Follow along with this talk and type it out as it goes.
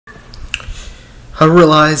I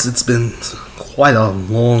realize it's been quite a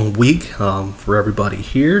long week for everybody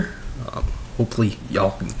here. Hopefully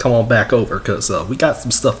y'all can come on back over because we got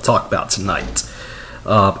some stuff to talk about tonight.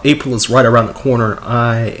 April is right around the corner.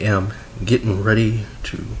 I am getting ready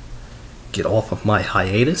to get off of my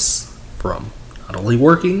hiatus from not only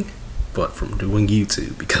working but from doing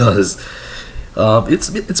YouTube because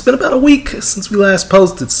it's been about a week since we last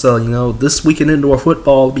posted. So this week in indoor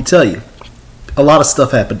football, let me tell you, a lot of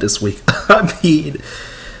stuff happened this week.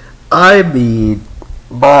 I mean,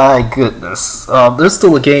 my goodness. There's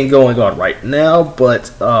still a game going on right now,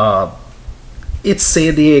 but it's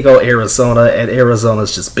San Diego, Arizona, and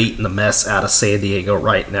Arizona's just beating the mess out of San Diego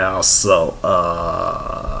right now. So,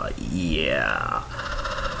 yeah.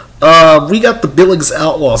 We got the Billings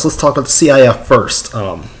Outlaws. Let's talk about the CIF first.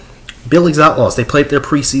 Billings Outlaws, they played their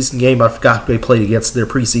preseason game. I forgot who they played against their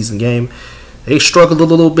preseason game. They struggled a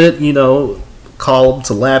little bit, call them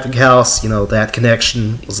to Laughing House. That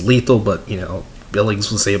connection was lethal, but,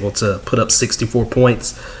 Billings was able to put up 64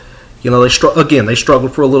 points. They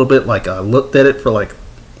struggled for a little bit. I looked at it for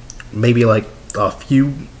maybe a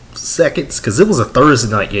few seconds because it was a Thursday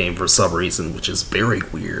night game for some reason, which is very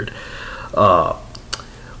weird.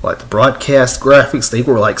 The broadcast graphics, they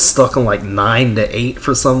were stuck on 9 to 8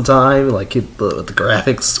 for some time. The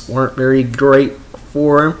graphics weren't very great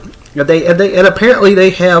for them. And apparently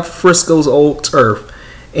they have Frisco's old turf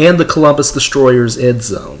and the Columbus Destroyers end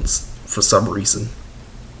zones for some reason.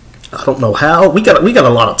 I don't know how. We got a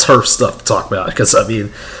lot of turf stuff to talk about because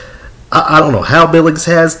I don't know how Billings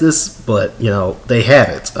has this, but they have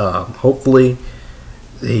it. Hopefully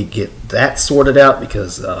they get that sorted out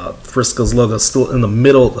because Frisco's logo is still in the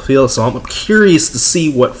middle of the field. So I'm curious to see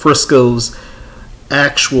what Frisco's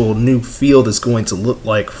actual new field is going to look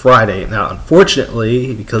like Friday. Now,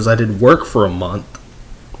 unfortunately, because I didn't work for a month,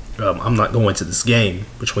 I'm not going to this game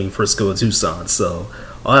between Frisco and Tucson. So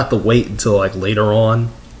I'll have to wait until later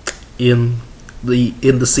on in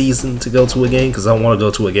the season to go to a game because I want to go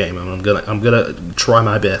to a game. I'm gonna try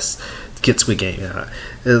my best to get to a game.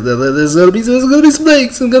 There's gonna be some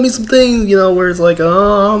things. Where it's I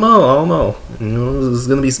don't know. There's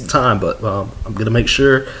gonna be some time, but I'm gonna make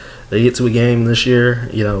sure they get to a game this year.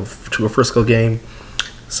 To a Frisco game.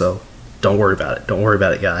 So don't worry about it. Don't worry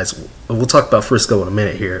about it, guys. We'll talk about Frisco in a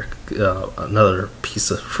minute here. Another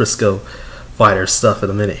piece of Frisco fighter stuff in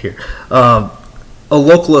a minute here. A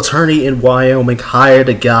local attorney in Wyoming hired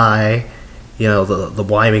a guy, the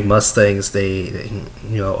Wyoming Mustangs. A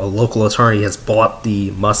local attorney has bought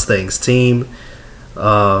the Mustangs team.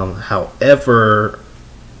 However,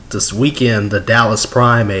 this weekend, the Dallas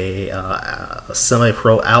Prime, a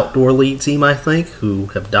semi-pro outdoor league team, I think, who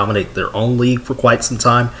have dominated their own league for quite some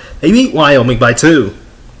time, they beat Wyoming by 2.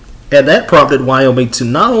 And that prompted Wyoming to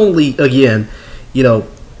not only, again,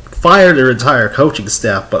 fire their entire coaching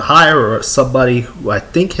staff, but hire somebody who I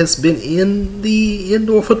think has been in the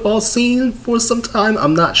indoor football scene for some time.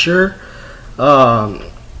 I'm not sure. Or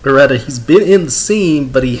rather, he's been in the scene,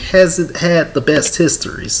 but he hasn't had the best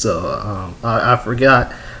history. So I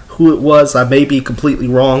forgot who it was. I may be completely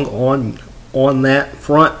wrong on that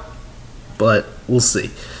front, but we'll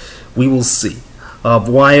see. We will see.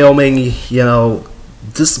 Wyoming,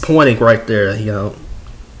 disappointing right there.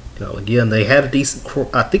 Again, they had a decent.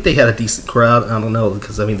 I think they had a decent crowd. I don't know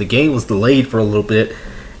because the game was delayed for a little bit,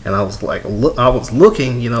 and I was I was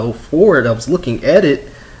looking, for it. I was looking at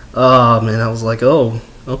it, and I was oh,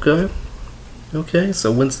 okay.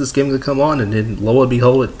 So when's this game gonna come on? And then lo and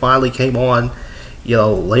behold, it finally came on.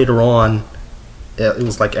 Later on, it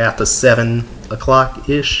was after 7 o'clock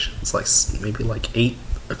ish. It's maybe 8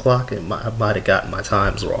 o'clock. I might have gotten my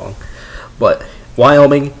times wrong, but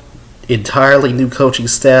Wyoming. Entirely new coaching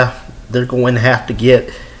staff. They're going to have to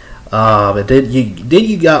get. And then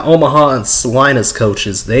you got Omaha and Salinas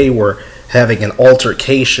coaches. They were having an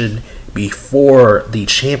altercation before the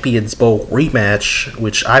Champions Bowl rematch,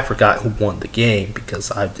 which I forgot who won the game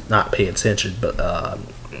because I did not pay attention. But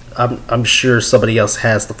I'm sure somebody else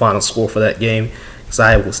has the final score for that game because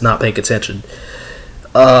I was not paying attention.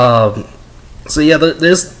 So yeah,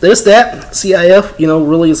 there's that. CIF,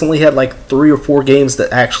 really has only had 3 or 4 games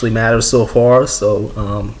that actually matter so far. So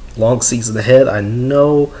long season ahead. I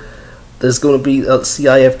know there's going to be a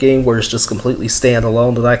CIF game where it's just completely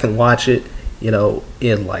standalone that I can watch it,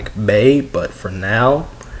 in May. But for now,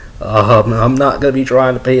 I'm not going to be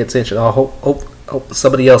trying to pay attention. I hope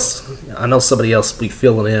somebody else. I know somebody else will be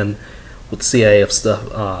filling in with CIF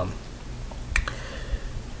stuff.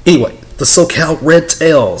 Anyway. The SoCal Red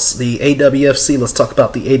Tails, the AWFC. Let's talk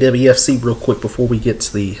about the AWFC real quick before we get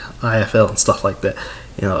to the IFL and stuff like that.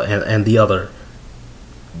 And the other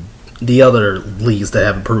the other leagues that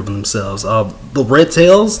haven't proven themselves. The Red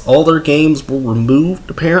Tails, all their games were removed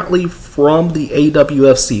apparently from the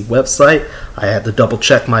AWFC website. I had to double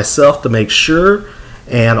check myself to make sure,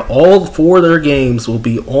 and all 4 of their games will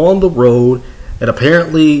be on the road. And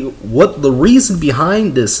apparently, what the reason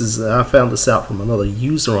behind this is, I found this out from another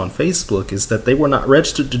user on Facebook, is that they were not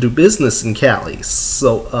registered to do business in Cali.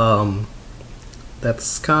 So,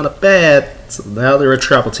 that's kind of bad. So now they're a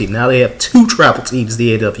travel team. Now they have 2 travel teams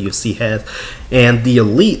the AWFC has. And the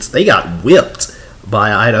Elites, they got whipped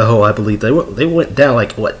by Idaho, I believe. They went down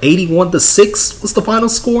like, what, 81-6 was the final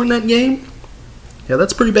score in that game? Yeah,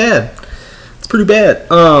 that's pretty bad. It's pretty bad.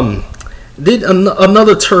 Did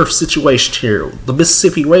another turf situation here. The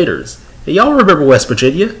Mississippi Raiders. Hey, y'all remember West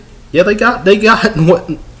Virginia? Yeah, they got what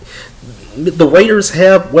the Raiders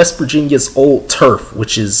have West Virginia's old turf,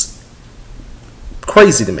 which is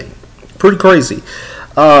crazy to me. Pretty crazy.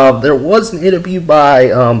 There was an interview by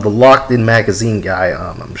the Locked In magazine guy.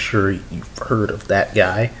 I'm sure you've heard of that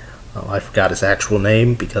guy. I forgot his actual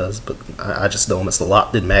name but I just know him as the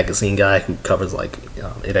Locked In magazine guy who covers like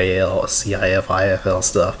NAL, CIF, IFL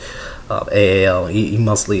stuff. AAL.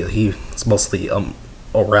 He's mostly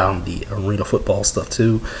around the arena football stuff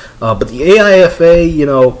too. But the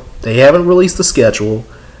AIFA, they haven't released the schedule.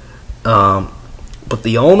 But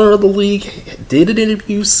the owner of the league did an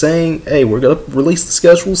interview saying, "Hey, we're gonna release the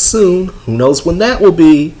schedule soon. Who knows when that will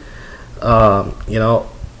be?"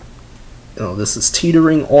 This is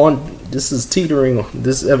teetering on. This is teetering.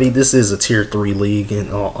 This is a tier 3 league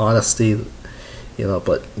in all honesty.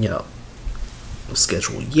 But no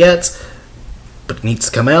schedule yet, but it needs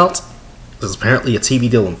to come out. There's apparently a TV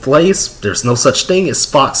deal in place. There's no such thing as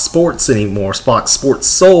Fox Sports anymore, Fox Sports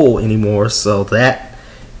Soul anymore, so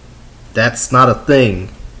that's not a thing.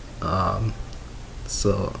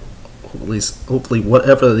 So hopefully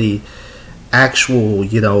whatever the actual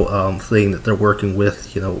thing that they're working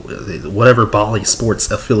with, whatever Bally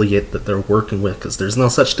Sports affiliate that they're working with, because there's no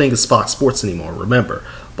such thing as Fox Sports anymore. Remember,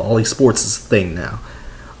 Bally Sports is a thing now.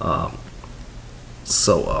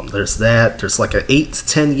 So there's that. There's like an 8 to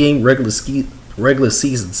 10 game regular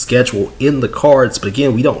season schedule in the cards, but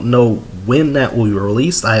again, we don't know when that will be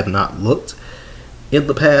released. I have not looked in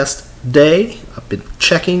the past day. I've been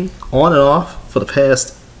checking on and off for the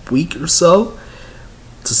past week or so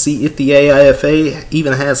to see if the AIFA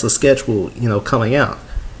even has a schedule, coming out,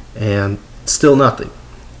 and still nothing.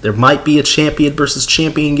 There might be a champion versus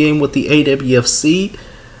champion game with the AWFC.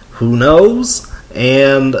 Who knows?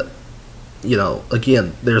 And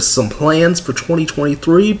again, there's some plans for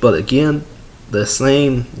 2023, but again, the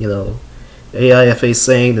same, AIFA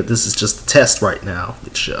saying that this is just a test right now,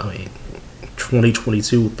 which,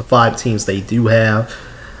 2022, the 5 teams they do have,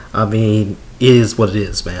 it is what it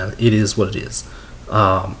is, man. It is what it is.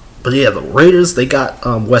 But yeah, the Raiders, they got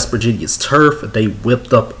West Virginia's turf, and they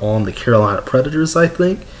whipped up on the Carolina Predators, I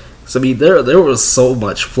think. So, there was so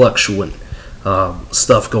much fluctuant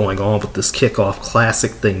stuff going on with this kickoff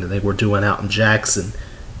classic thing that they were doing out in Jackson,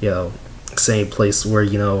 same place where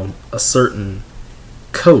a certain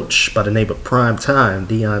coach by the name of Prime Time,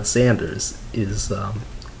 Deion Sanders, is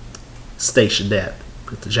stationed at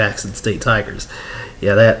with the Jackson State Tigers.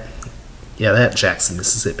 That Jackson,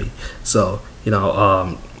 Mississippi. So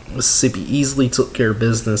Mississippi easily took care of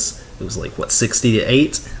business. It was like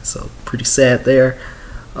 60-8, so pretty sad there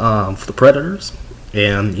for the Predators.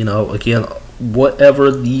 And again,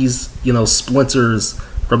 whatever these splinters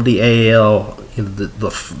from the AAL,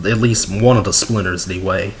 at least one of the splinters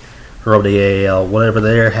anyway from the AAL, whatever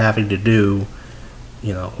they're having to do,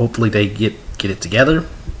 hopefully they get it together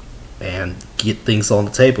and get things on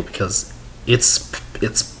the table, because it's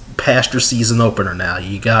past your season opener now.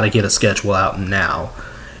 You got to get a schedule out now,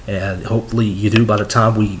 and hopefully you do by the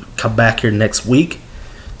time we come back here next week.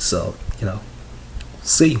 So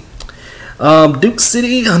see. Duke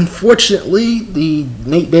City, unfortunately, the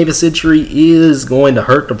Nate Davis injury is going to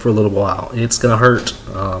hurt them for a little while. It's going to hurt.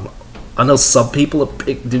 I know some people have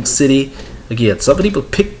picked Duke City. Again, some people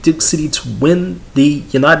picked Duke City to win the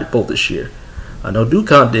United Bowl this year. I know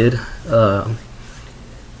Ducon did.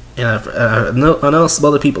 And I know some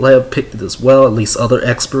other people have picked it as well, at least other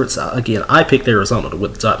experts. Again, I picked Arizona to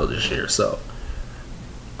win the title this year, so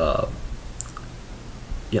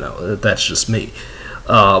that's just me.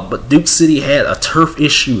 But Duke City had a turf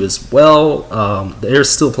issue as well. They're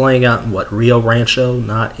still playing out in Rio Rancho,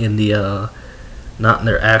 not in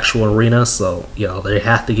their actual arena. So they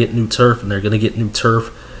have to get new turf, and they're going to get new turf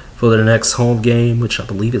for their next home game, which I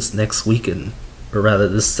believe is next weekend, or rather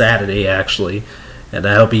this Saturday actually, and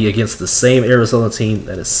that'll be against the same Arizona team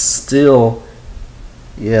that is still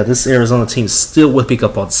Yeah, this Arizona team's still whipping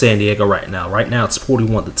up on San Diego right now. Right now, it's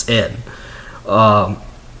 41-10.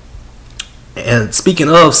 And speaking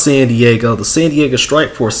of San Diego, the San Diego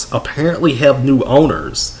Strike Force apparently have new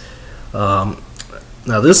owners. Now,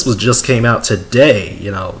 this was just came out today.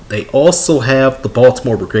 They also have the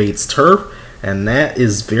Baltimore Brigade's turf, and that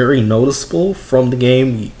is very noticeable from the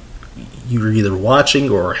game you're either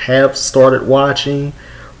watching or have started watching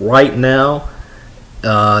right now.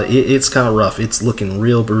 It's kind of rough. It's looking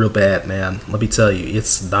real bad, man. Let me tell you,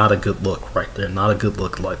 it's not a good look right there. Not a good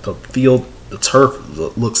look. Like the field, the turf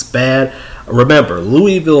looks bad. Remember,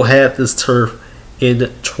 Louisville had this turf in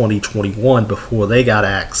 2021 before they got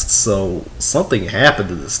axed. So something happened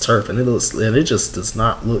to this turf, and it just does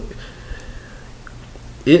not look.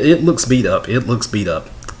 It looks beat up. It looks beat up.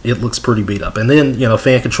 It looks pretty beat up. And then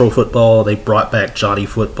Fan Control Football, they brought back Johnny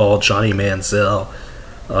Football, Johnny Manziel.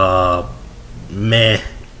 Meh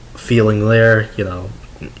feeling there.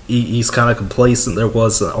 He's kind of complacent. There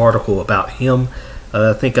was an article about him.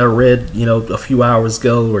 I think I read a few hours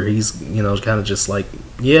ago where he's kind of just like,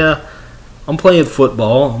 yeah, I'm playing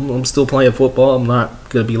football. I'm still playing football. I'm not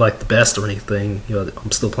gonna be like the best or anything.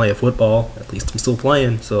 I'm still playing football. At least I'm still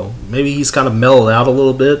playing. So maybe he's kind of mellowed out a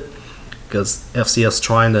little bit because FCS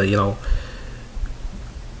trying to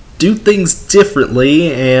do things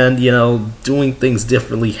differently, and doing things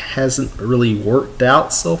differently hasn't really worked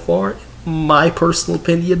out so far, in my personal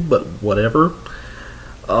opinion. But whatever.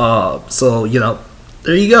 So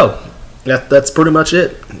there you go. That's pretty much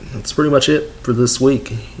it. That's pretty much it for this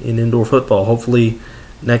week in indoor football. Hopefully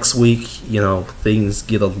next week, things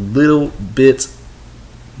get a little bit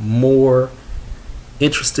more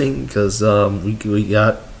interesting because we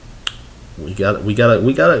got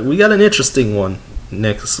an interesting one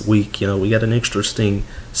next week. We got an interesting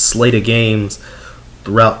slate of games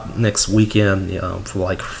throughout next weekend. For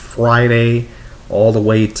like Friday all the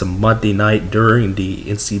way to Monday night during the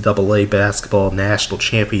NCAA basketball national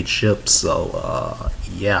championship. So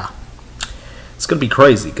yeah, it's gonna be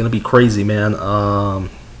crazy. Man. Our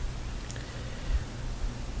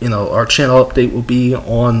channel update will be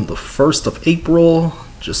on the 1st of April.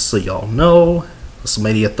 Just so y'all know,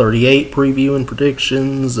 WrestleMania 38 preview and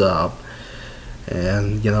predictions.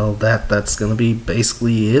 And that's gonna be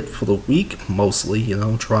basically it for the week. Mostly,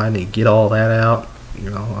 trying to get all that out.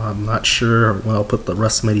 I'm not sure when I'll put the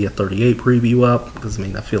WrestleMania 38 preview up because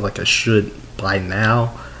I feel like I should by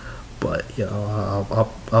now, but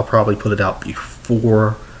I'll probably put it out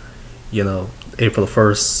before April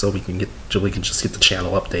 1st so we can just get the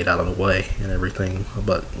channel update out of the way and everything.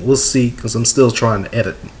 But we'll see because I'm still trying to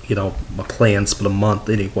edit my plans for the month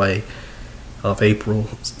anyway of April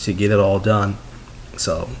to get it all done.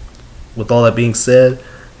 So with all that being said,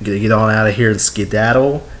 I'm gonna get on out of here and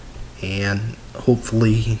skedaddle and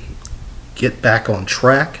hopefully get back on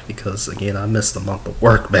track because again I missed a month of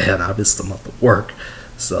work, man. I missed a month of work.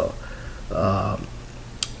 So I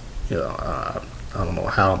don't know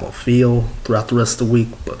how I'm gonna feel throughout the rest of the week,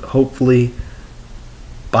 but hopefully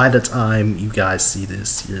by the time you guys see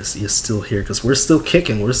this, you're still here because we're still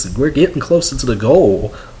kicking. We're getting closer to the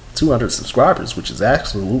goal, 200 subscribers, which is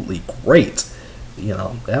absolutely great.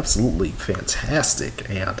 Absolutely fantastic,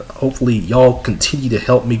 and hopefully y'all continue to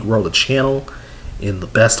help me grow the channel in the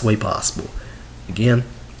best way possible. Again,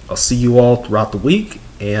 I'll see you all throughout the week,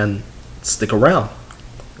 and stick around.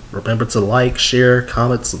 Remember to like, share,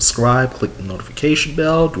 comment, subscribe, click the notification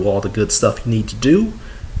bell, do all the good stuff you need to do,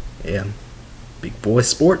 and Big Boy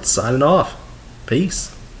Sports signing off.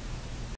 Peace.